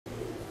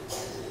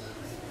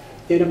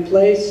in a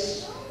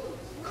place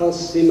called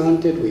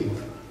Simantidweep,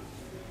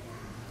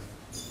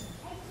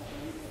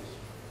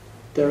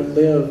 there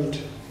lived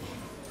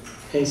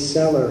a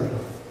seller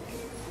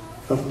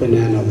of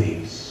banana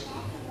leaves.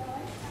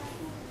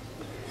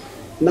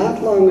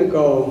 Not long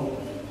ago,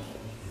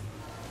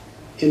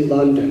 in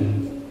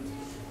London,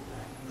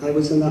 I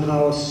was in the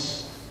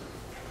house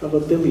of a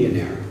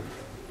billionaire.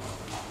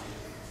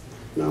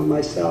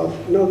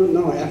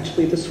 Now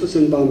actually this was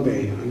in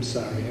Bombay, I'm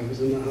sorry. I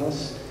was in the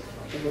house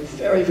of a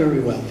very, very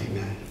wealthy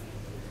man.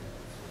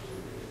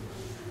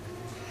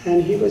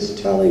 And he was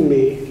telling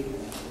me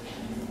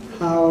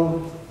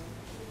how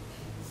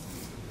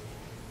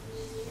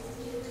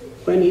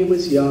when he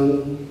was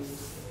young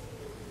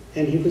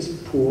and he was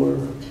poor,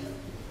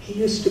 he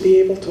used to be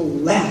able to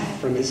laugh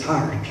from his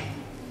heart.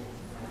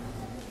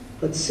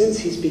 But since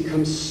he's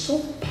become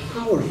so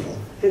powerful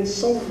and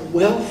so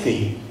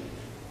wealthy,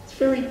 it's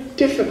very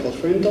difficult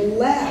for him to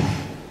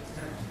laugh.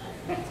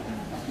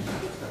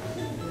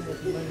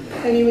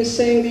 And he was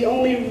saying, the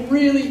only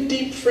really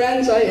deep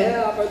friends I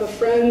have are the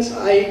friends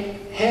I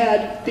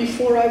had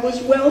before I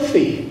was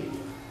wealthy.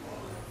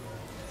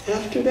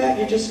 After that,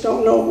 you just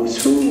don't know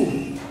who's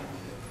who.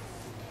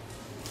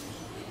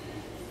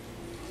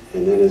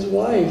 And then his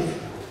wife,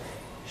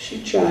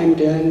 she chimed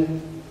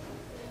in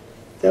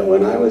that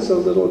when I was a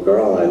little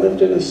girl, I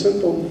lived in a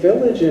simple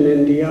village in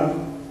India,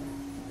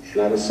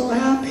 and I was so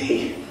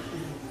happy.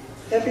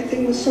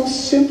 Everything was so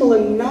simple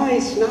and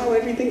nice. Now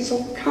everything's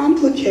so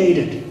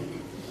complicated.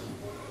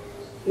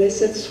 And they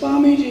said,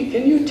 Swamiji,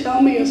 can you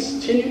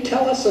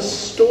tell us a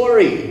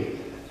story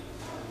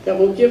that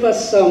will give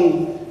us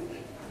some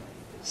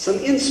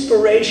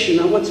inspiration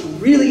on what's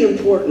really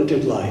important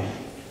in life?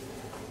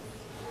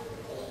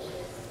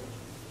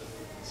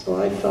 So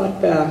I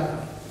thought back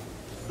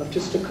of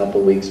just a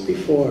couple weeks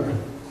before.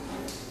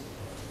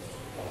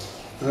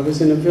 I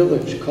was in a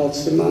village called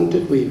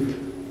Simantidweep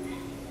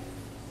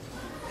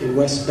in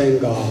West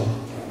Bengal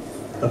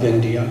of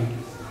India.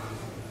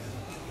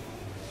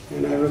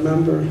 And I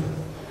remember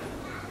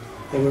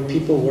there were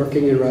people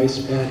working in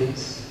rice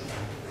paddies,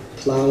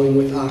 plowing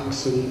with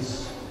oxen,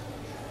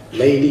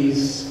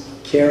 ladies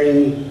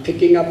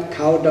picking up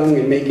cow dung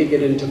and making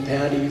it into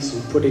paddies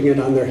and putting it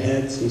on their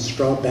heads in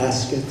straw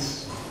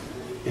baskets,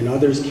 and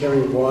others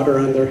carrying water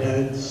on their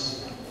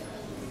heads.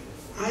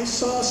 I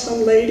saw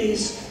some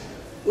ladies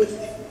with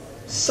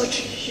such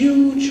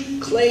huge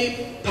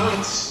clay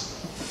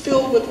pots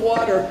filled with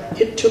water,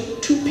 it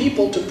took 2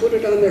 people to put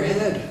it on their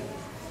head.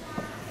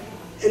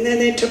 And then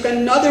they took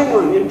another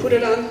one and put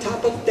it on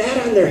top of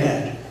that on their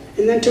head.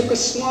 And then took a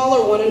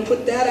smaller one and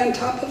put that on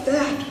top of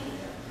that.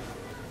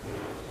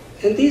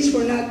 And these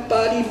were not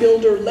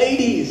bodybuilder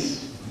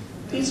ladies.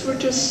 These were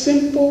just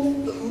simple,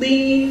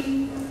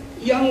 lean,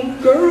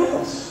 young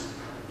girls.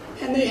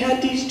 And they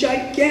had these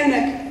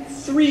gigantic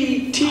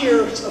 3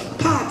 tiers of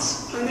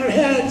pots on their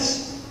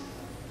heads.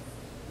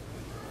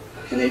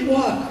 And they'd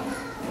walk.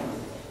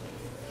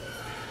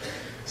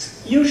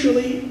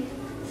 Usually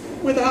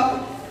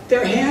without,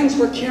 their hands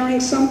were carrying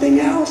something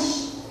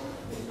else.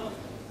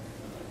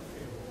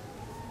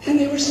 And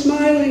they were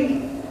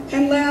smiling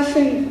and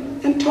laughing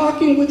and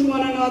talking with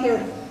one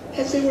another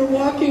as they were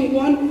walking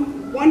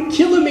one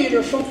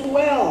kilometer from the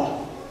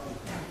well.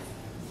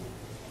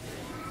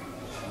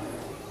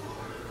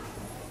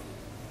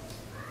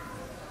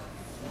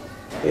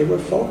 They were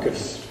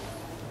focused.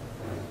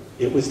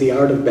 It was the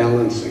art of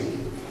balancing.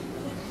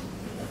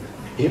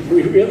 If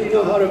we really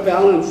know how to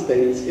balance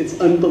things,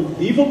 it's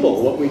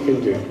unbelievable what we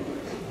can do.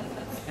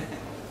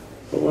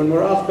 But when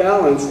we're off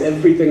balance,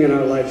 everything in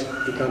our life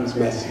becomes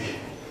messy.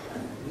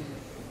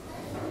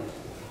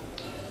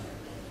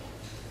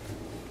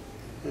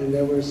 And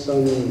there were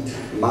some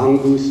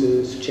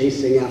mongooses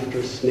chasing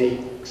after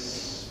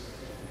snakes,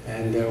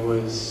 and there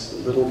was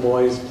little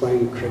boys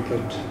playing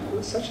cricket. It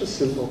was such a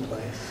simple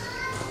place.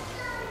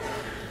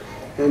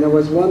 And there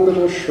was one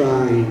little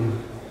shrine.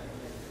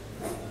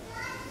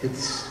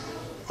 It's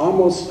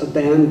almost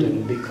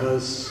abandoned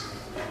because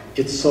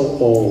it's so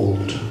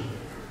old.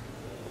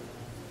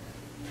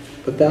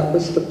 But that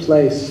was the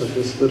place of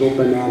this little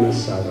banana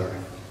seller.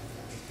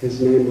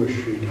 His name was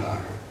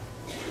Shreedhar.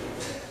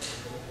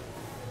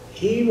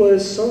 He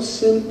was so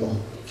simple.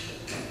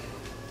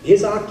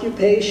 His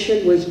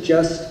occupation was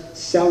just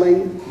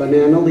selling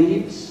banana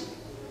leaves.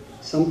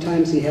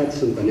 Sometimes he had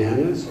some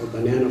bananas or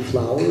banana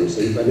flowers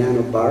and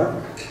banana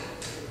bark.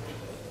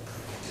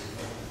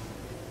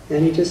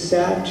 And he just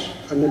sat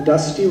on the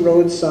dusty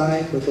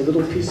roadside with a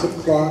little piece of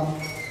cloth.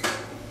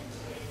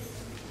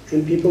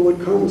 And people would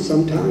come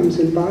sometimes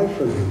and buy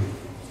from him.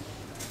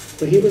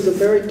 But he was a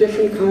very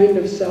different kind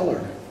of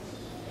seller,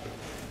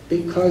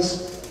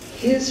 because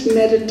his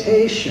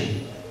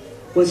meditation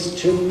was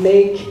to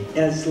make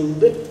as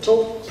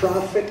little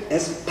profit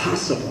as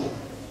possible.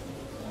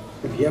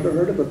 Have you ever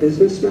heard of a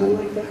businessman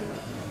like that?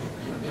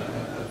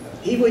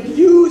 He would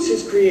use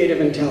his creative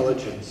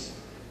intelligence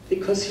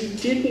because he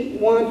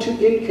didn't want to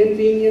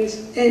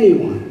inconvenience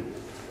anyone.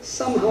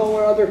 Somehow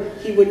or other,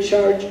 he would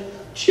charge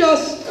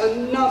just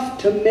enough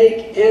to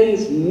make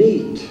ends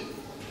meet.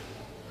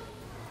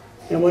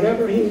 And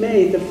whatever he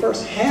made, the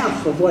first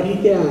half of what he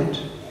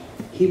got,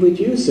 he would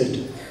use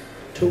it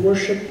to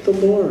worship the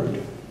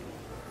Lord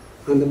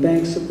on the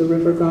banks of the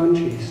river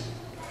Ganges.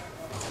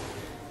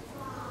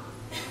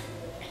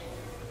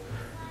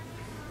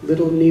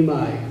 Little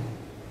Nimai,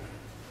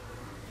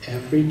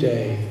 every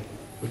day,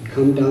 would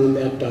come down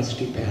that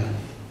dusty path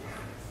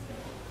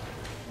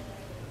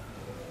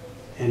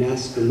and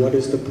ask him, what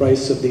is the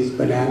price of these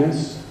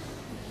bananas?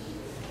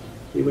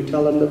 He would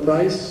tell him the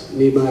price.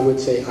 Nimai would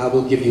say, I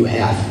will give you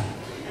half.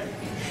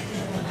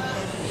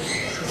 He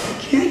says, I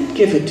can't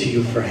give it to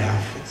you for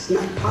half. It's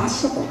not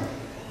possible.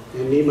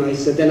 And Nimai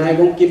said, then I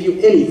won't give you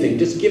anything.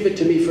 Just give it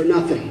to me for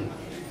nothing.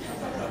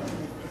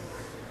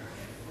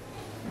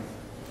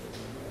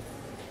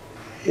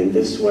 In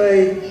this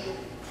way,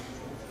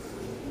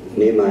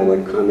 Nimai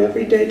would come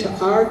every day to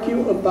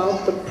argue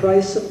about the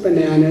price of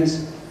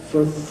bananas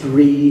for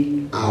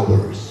 3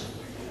 hours.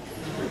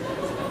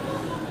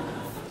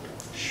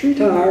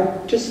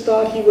 Shreedhar just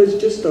thought he was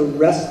just a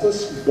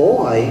restless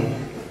boy,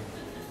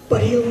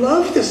 but he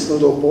loved this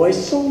little boy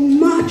so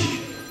much.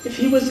 If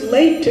he was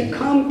late to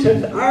come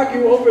to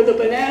argue over the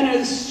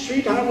bananas,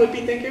 Shreedhar would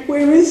be thinking,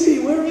 where is he?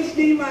 Where is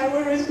Nimai?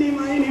 Where is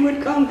Nimai? And he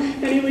would come,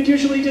 and he would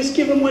usually just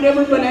give him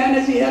whatever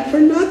bananas he had for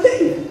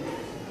nothing.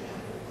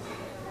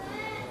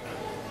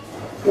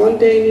 One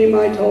day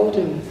Nimai told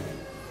him,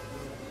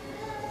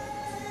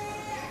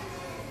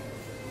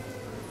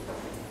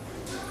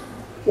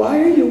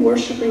 why are you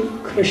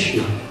worshiping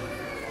Krishna?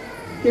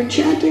 You're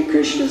chanting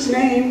Krishna's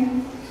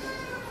name,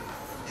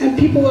 and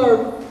people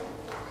are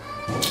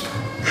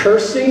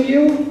cursing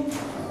you.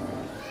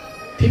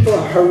 People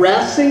are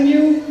harassing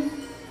you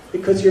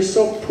because you're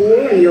so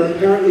poor and you're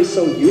apparently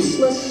so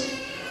useless.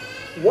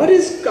 What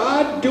is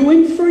God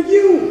doing for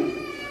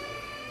you?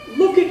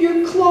 Look at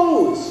your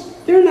clothes.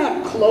 They're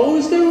not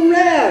clothes, they're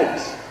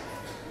rags.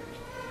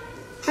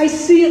 I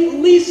see at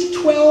least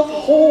 12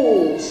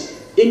 holes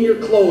in your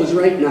clothes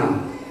right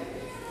now.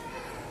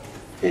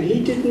 And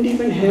he didn't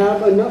even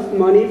have enough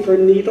money for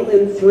needle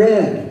and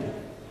thread.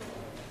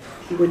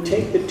 He would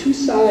take the 2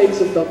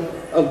 sides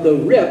of the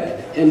rip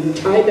and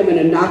tie them in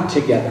a knot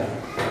together.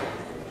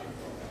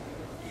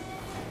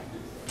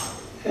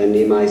 And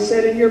Nimai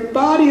said, and your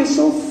body is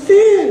so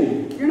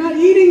thin. You're not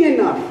eating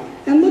enough.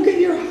 And look at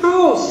your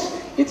house.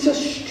 It's a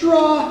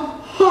straw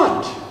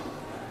hut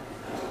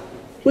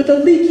with a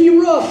leaky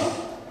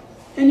roof.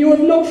 And you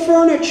have no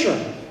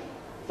furniture.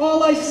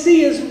 All I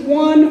see is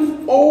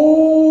one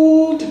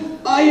old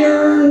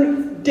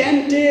iron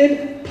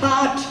dented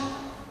pot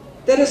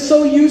that is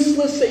so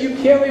useless that you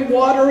carry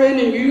water in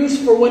and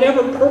use for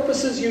whatever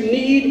purposes you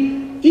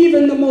need.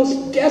 Even the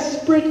most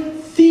desperate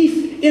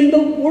thief in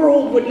the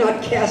world would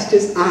not cast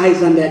his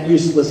eyes on that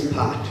useless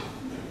pot.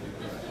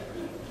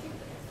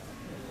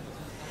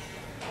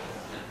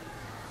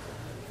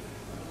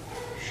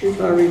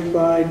 Shreedhar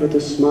replied with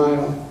a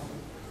smile.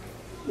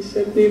 He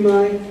said,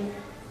 Nimai,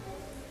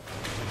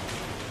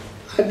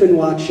 I've been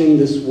watching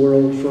this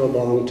world for a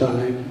long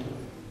time,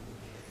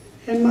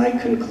 and my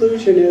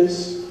conclusion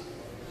is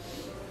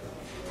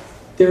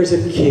there's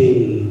a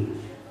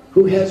king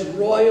who has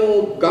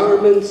royal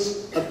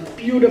garments, a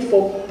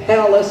beautiful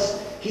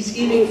palace, he's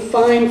eating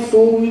fine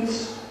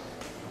foods,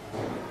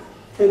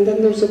 and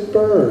then there's a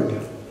bird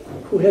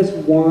who has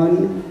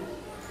one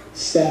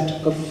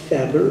set of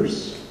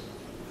feathers,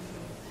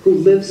 who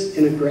lives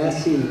in a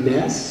grassy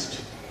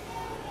nest,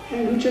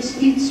 and who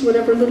just eats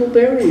whatever little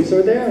berries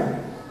are there.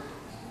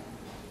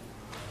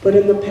 But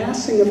in the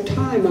passing of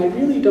time, I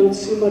really don't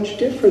see much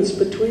difference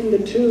between the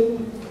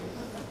two.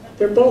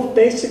 They're both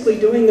basically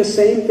doing the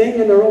same thing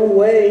in their own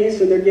ways,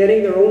 and they're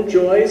getting their own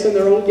joys, and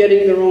they're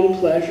getting their own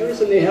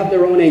pleasures, and they have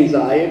their own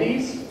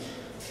anxieties.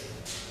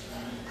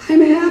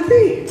 I'm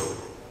happy.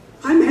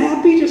 I'm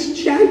happy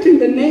just chanting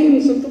the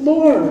names of the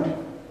Lord.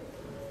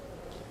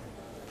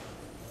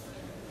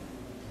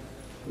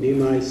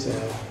 Nimai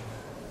said,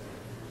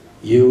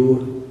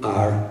 you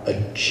are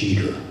a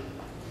cheater.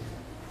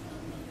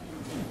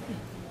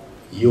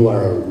 You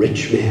are a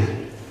rich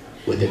man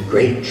with a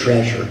great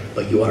treasure,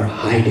 but you are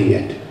hiding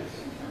it.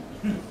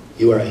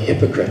 You are a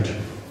hypocrite.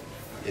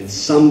 And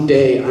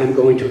someday I'm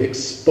going to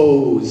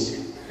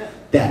expose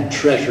that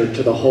treasure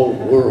to the whole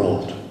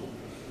world.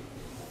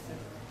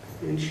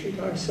 And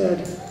Shreedhar said,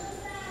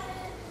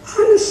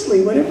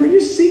 honestly, whatever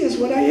you see is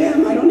what I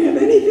am. I don't have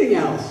anything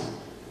else.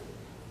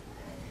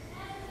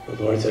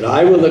 The Lord said,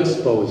 I will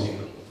expose you.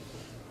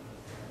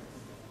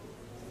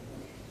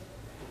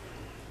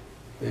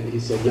 And he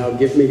said, now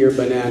give me your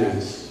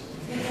bananas.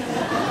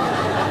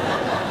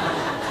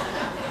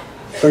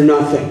 For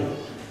nothing.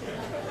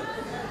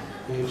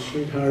 And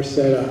Shreedhar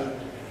said,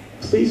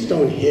 please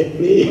don't hit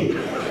me.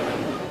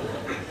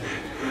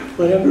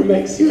 Whatever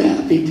makes you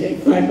happy,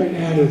 take my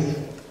bananas.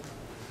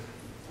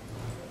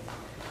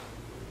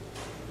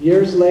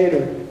 Years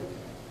later,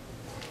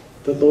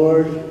 the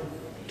Lord,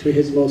 to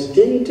his most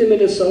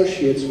intimate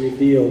associates,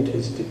 revealed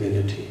his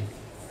divinity.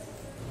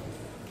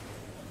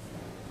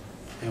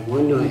 And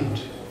one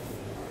night,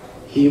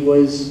 he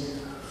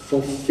was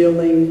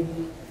fulfilling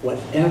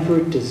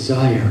whatever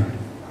desire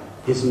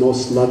his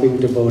most loving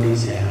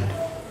devotees had.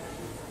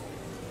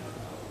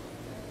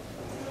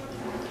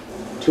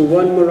 To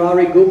one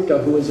Murari Gupta,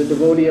 who was a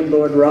devotee of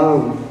Lord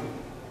Ram,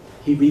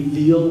 he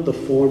revealed the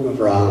form of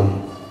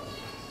Ram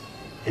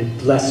and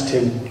blessed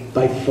him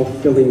by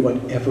fulfilling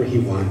whatever he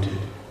wanted.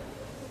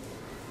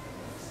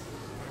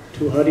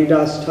 To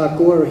Haridas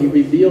Thakur, he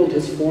revealed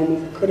his form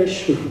of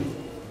Krishna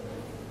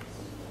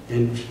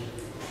and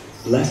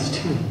blessed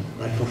him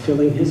by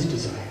fulfilling his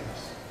desires.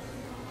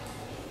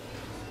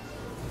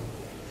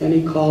 Then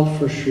he called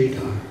for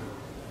Shreedhar.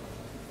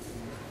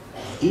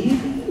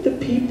 Even the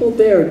people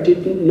there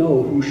didn't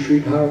know who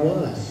Shreedhar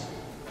was.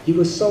 He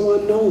was so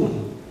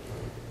unknown.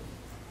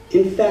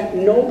 In fact,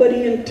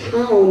 nobody in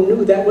town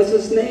knew that was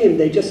his name.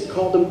 They just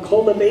called him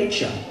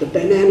Kolavecha, the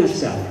banana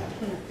seller.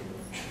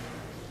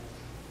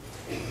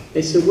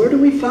 They said, where do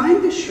we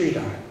find this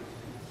Shreedhar?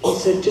 He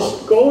said,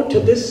 just go to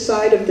this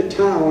side of the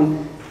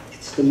town.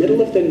 It's the middle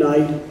of the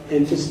night,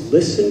 and just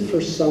listen for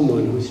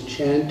someone who's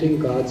chanting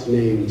God's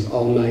names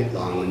all night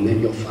long, and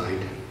then you'll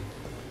find him.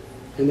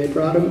 And they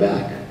brought him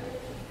back.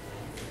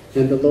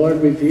 And the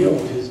Lord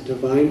revealed his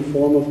divine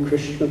form of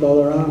Krishna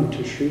Balaram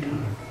to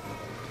Shreedhar.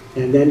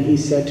 And then he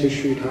said to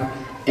Shreedhar,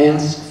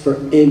 ask for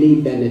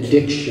any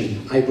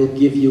benediction. I will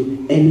give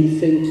you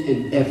anything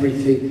and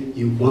everything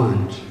you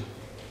want.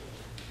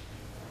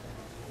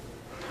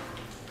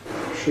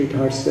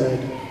 Shreedhar said,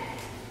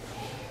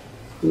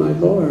 my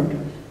Lord,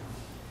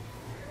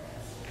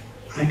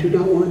 I do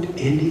not want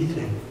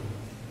anything.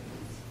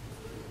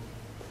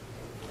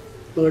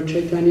 Lord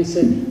Chaitanya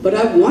said, but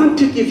I want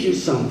to give you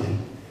something.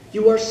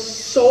 You are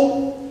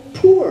so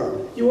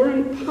poor. You are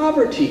in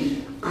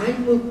poverty. I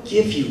will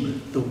give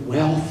you the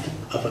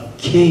wealth of a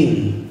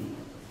king.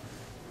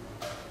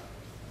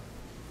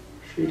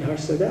 Shreedhar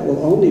said, that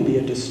will only be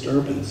a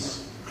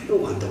disturbance. I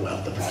don't want the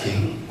wealth of a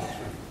king.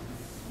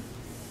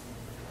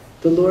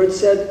 The Lord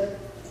said,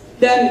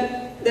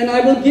 then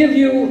I will give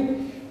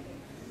you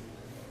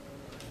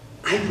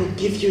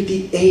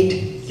the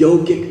 8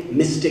 yogic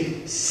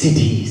mystic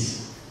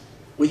cities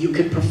where you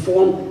can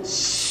perform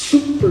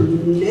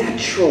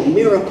supernatural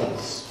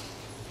miracles.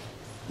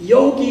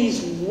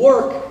 Yogis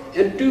work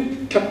and do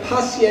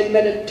tapasya and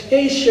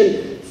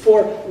meditation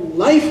for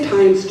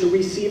lifetimes to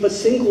receive a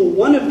single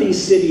one of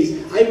these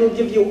cities. I will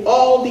give you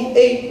all the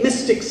 8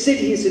 mystic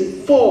cities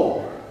in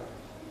full.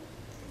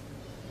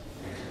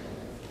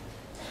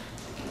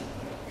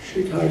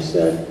 Shreedhar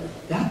said,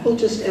 that will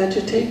just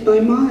agitate my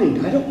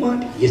mind. I don't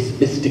want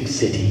mystic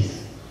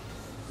cities.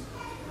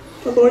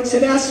 The Lord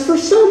said, ask for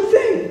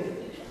something.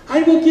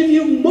 I will give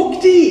you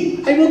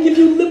mukti. I will give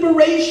you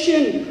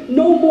liberation.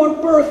 No more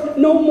birth,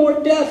 no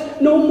more death,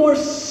 no more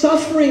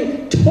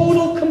suffering.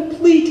 Total,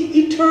 complete,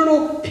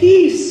 eternal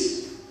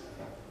peace.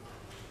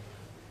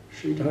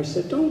 Shreedhar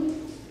said,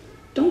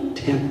 don't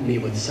tempt me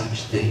with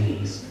such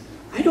things.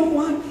 I don't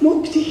want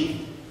mukti.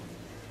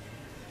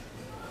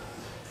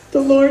 The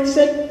Lord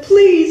said,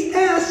 please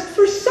ask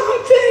for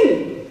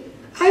something.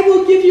 I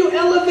will give you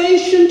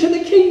elevation to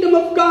the kingdom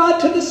of God,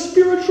 to the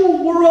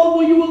spiritual world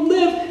where you will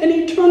live an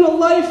eternal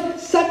life,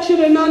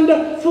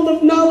 Satchidananda, full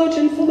of knowledge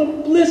and full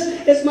of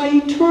bliss as my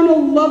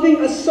eternal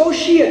loving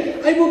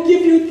associate. I will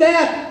give you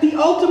that, the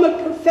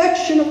ultimate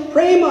perfection of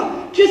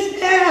prema.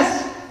 Just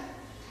ask.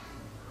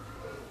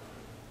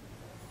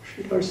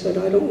 Shreedhar said,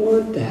 I don't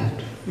want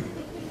that.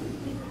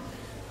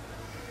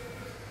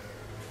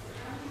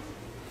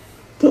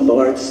 The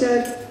Lord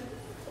said,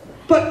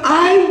 but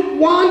I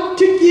want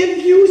to give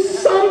you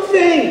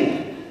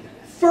something.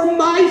 For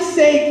my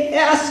sake,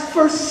 ask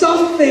for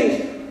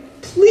something,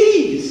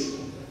 please.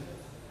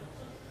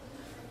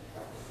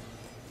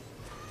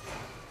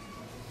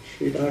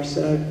 Shreedhar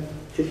said,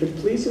 if it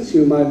pleases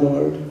you, my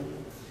Lord,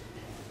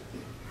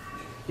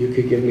 you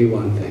could give me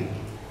one thing.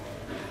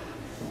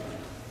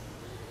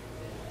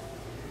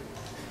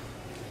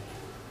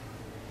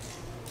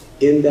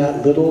 In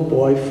that little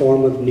boy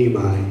form of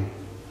Nimai,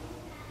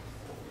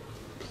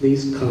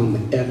 please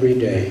come every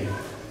day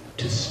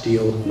to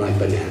steal my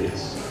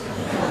bananas.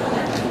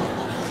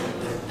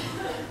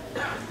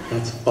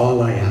 That's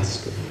all I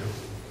ask of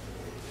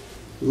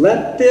you.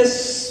 Let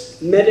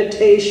this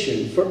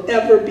meditation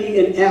forever be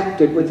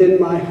enacted within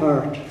my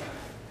heart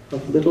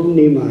of little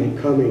Nimai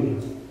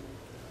coming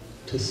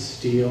to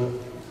steal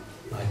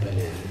my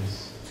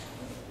bananas.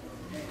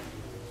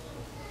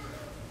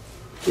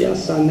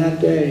 Yes, on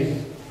that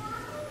day,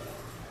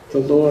 the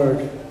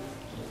Lord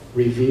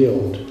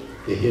revealed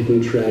the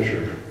hidden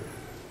treasure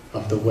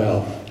of the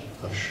wealth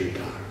of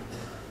Shreedhar.